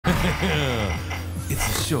It's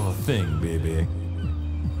a sure thing, baby.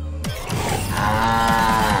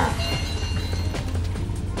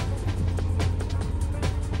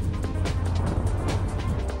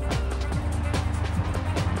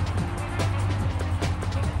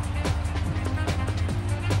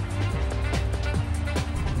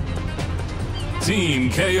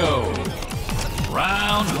 Team KO.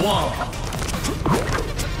 Round 1.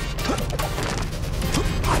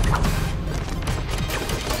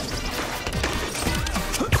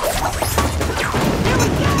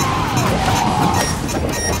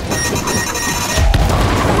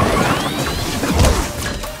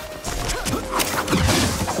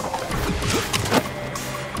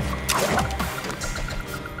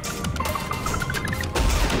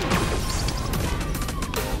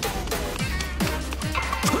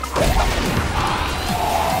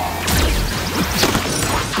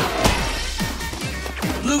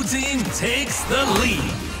 Blue team takes the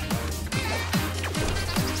lead.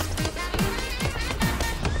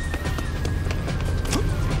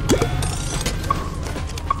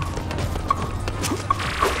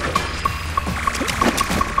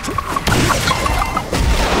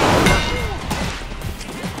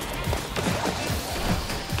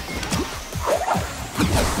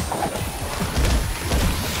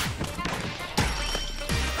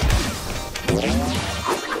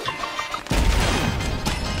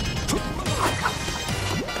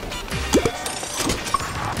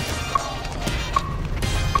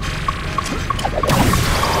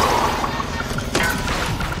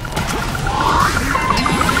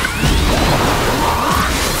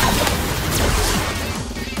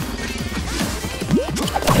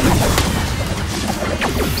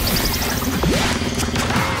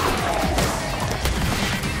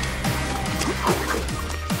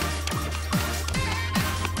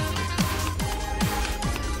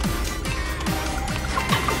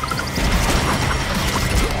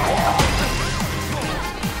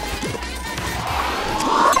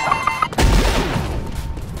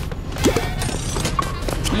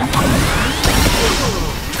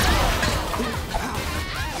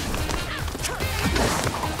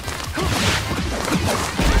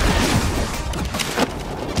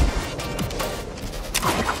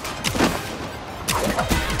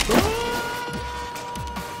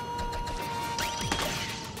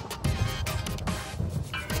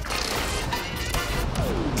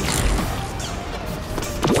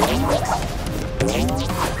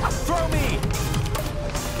 Throw me!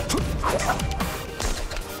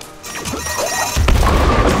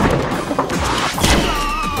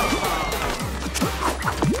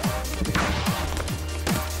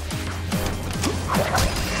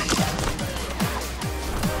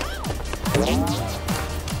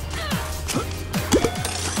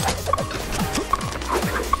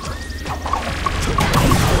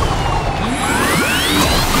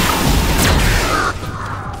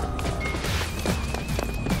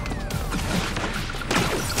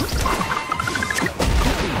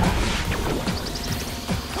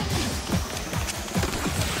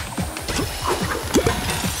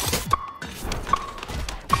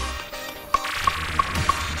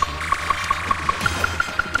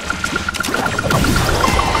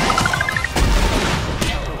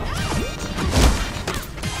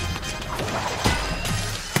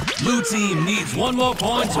 Blue team needs one more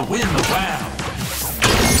point to win the round.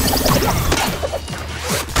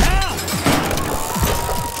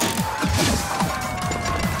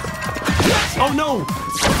 Oh no!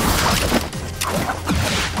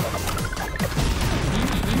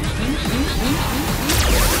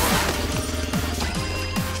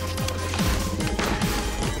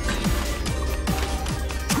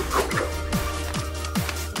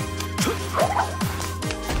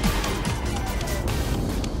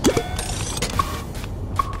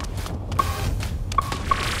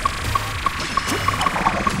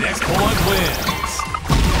 Next point wins.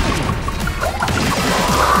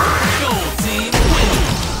 Gold team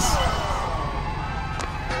wins.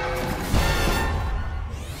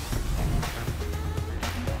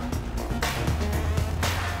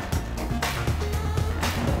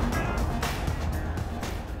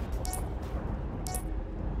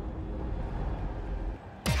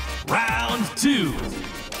 Round 2.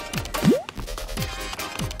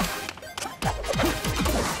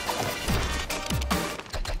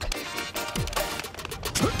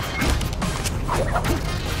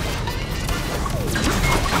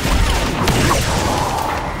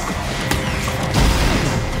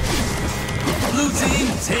 Blue team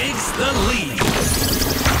takes the lead.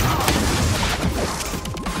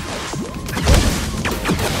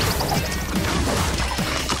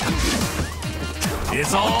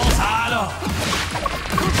 It's all tied up.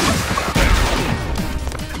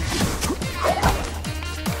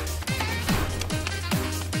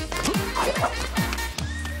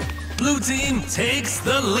 Blue team takes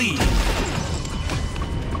the lead.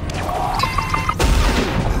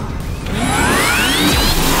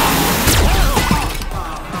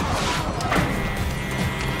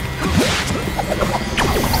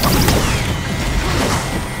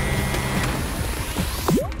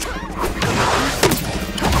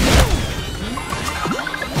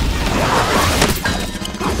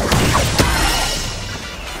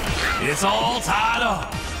 It's all tied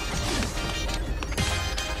up.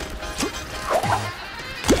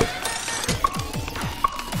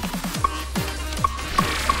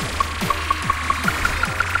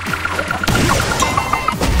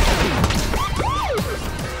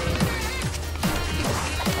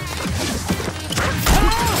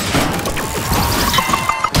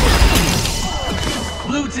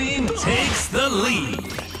 Blue team takes the lead.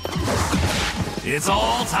 It's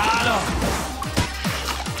all tied up.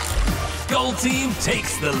 Gold team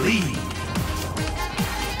takes the lead.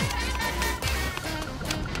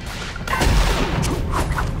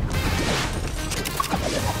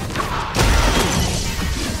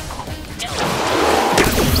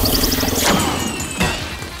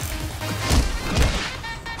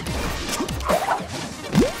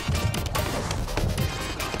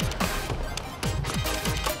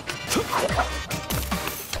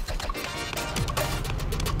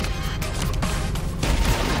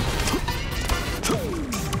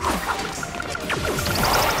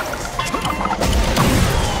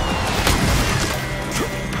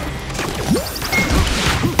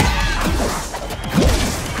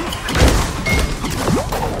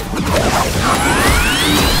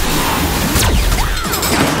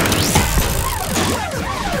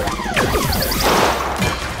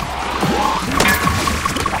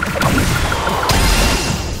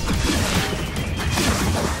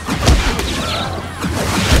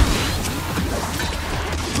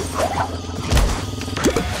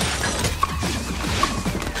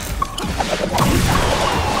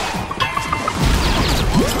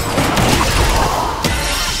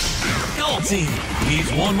 Team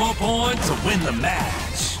needs one more point to win the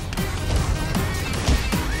match.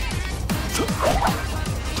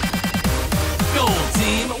 Gold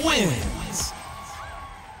team wins.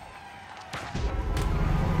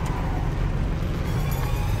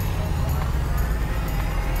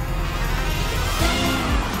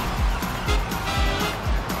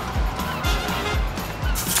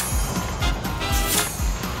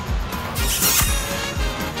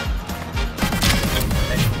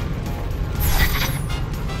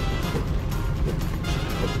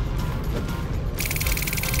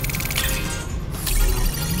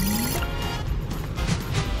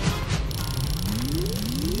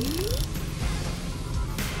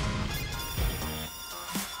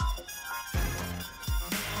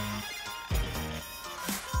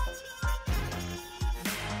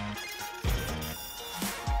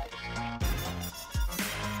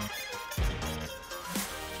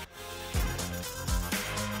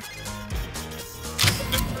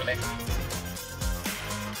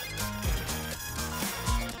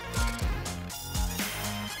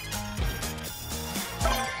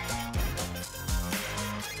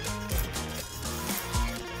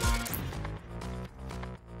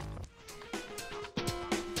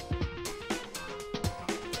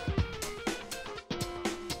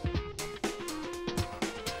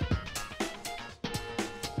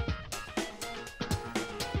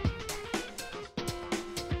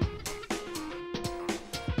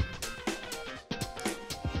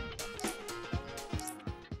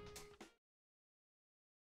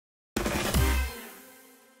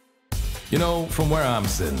 You know, from where I'm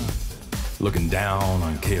sitting, looking down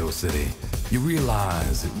on KO City, you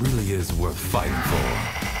realize it really is worth fighting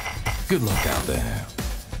for. Good luck out there.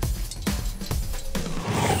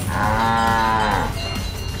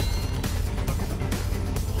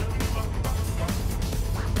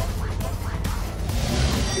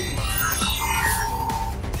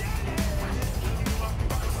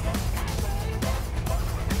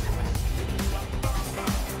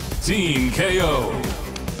 Team KO.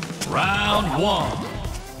 Round one.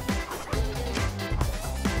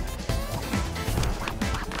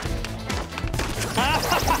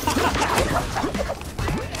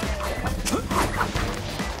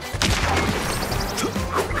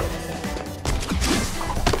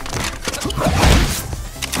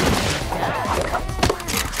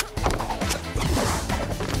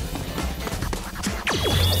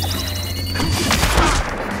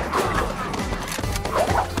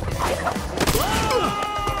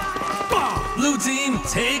 Blue team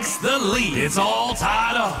takes the lead. It's all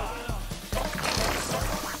tied up.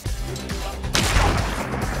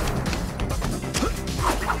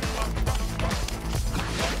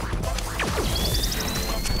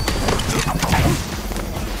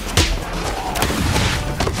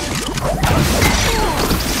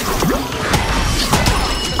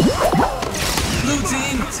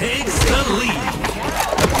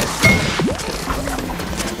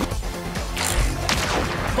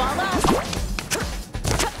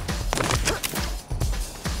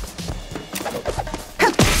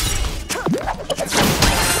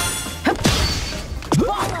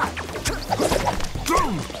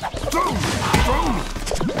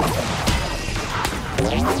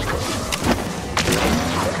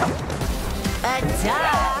 Duh.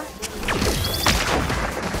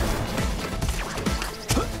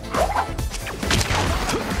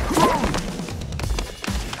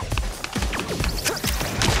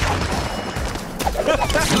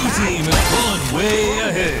 Blue team is pulling way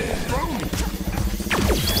ahead.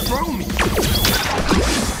 Throw me!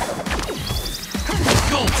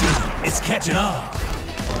 Gold team is catching up.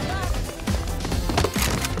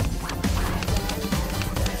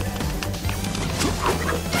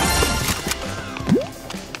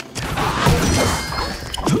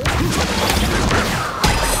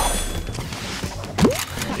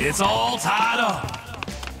 It's all tied up.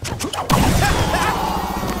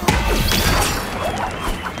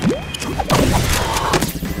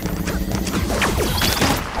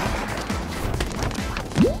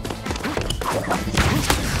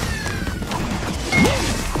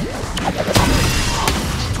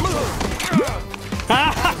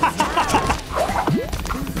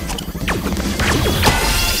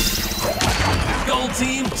 Gold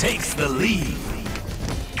team takes the lead.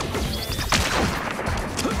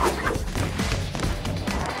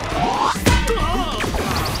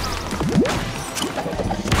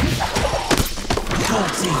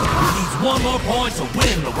 Gold team needs one more point to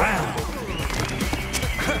win the round.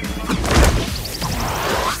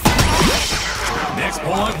 Next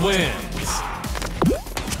point wins.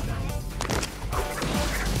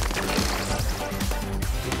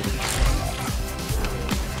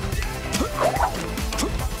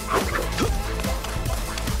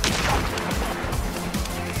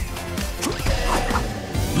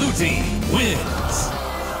 Blue team wins.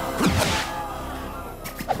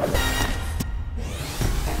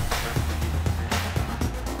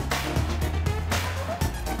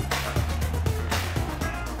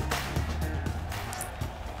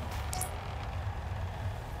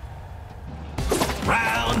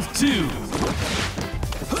 Round 2.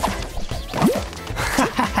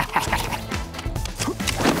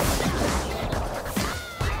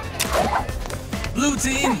 Blue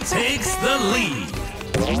team takes the lead.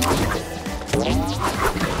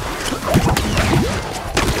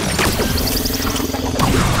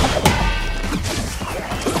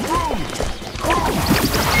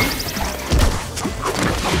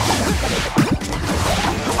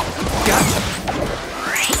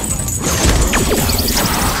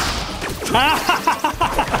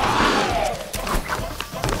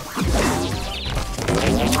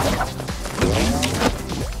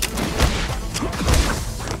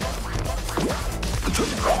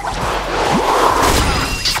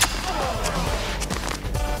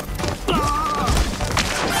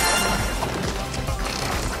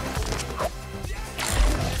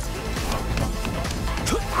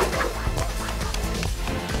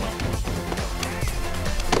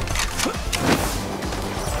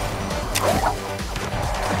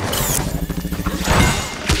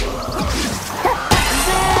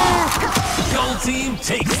 Gold team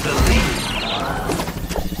takes the lead.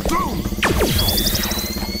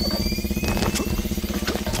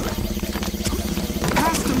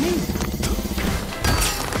 Pass to me!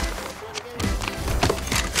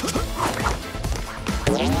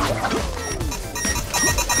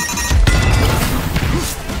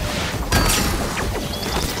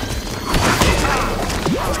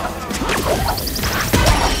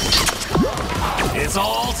 It's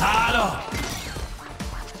all tied up.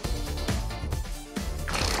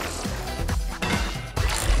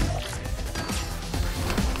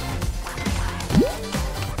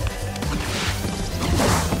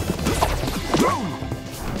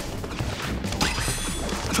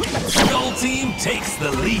 Gold team takes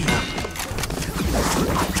the lead.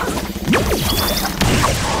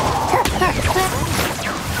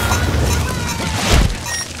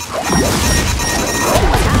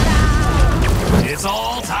 It's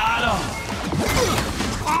all tied up.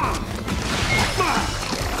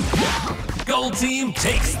 Gold team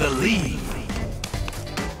takes the lead.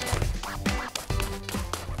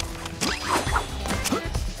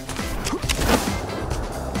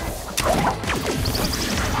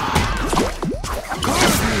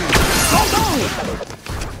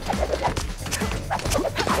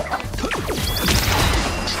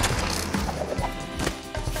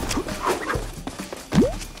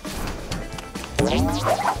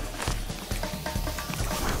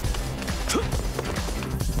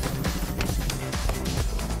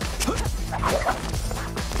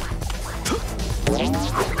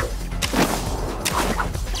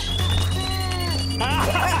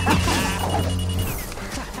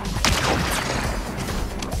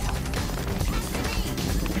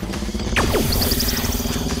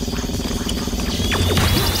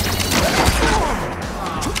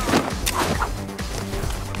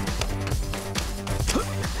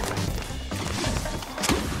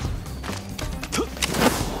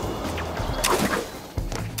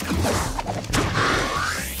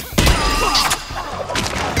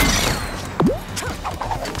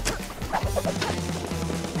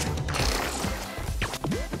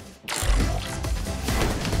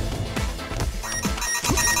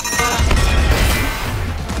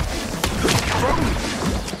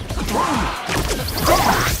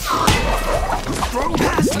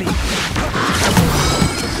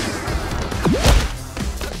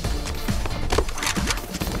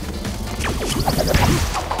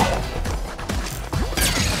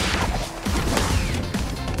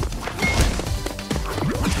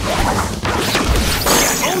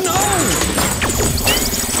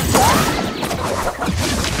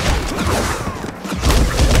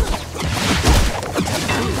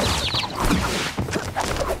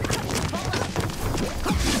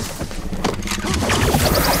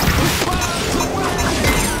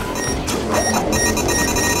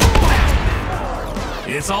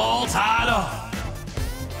 all tied up.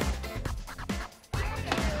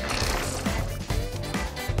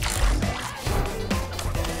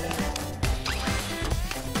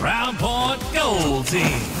 Round point, gold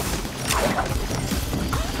team.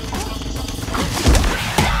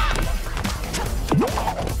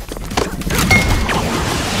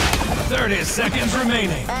 30 seconds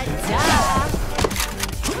remaining.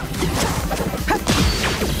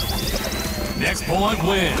 Next point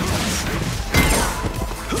wins.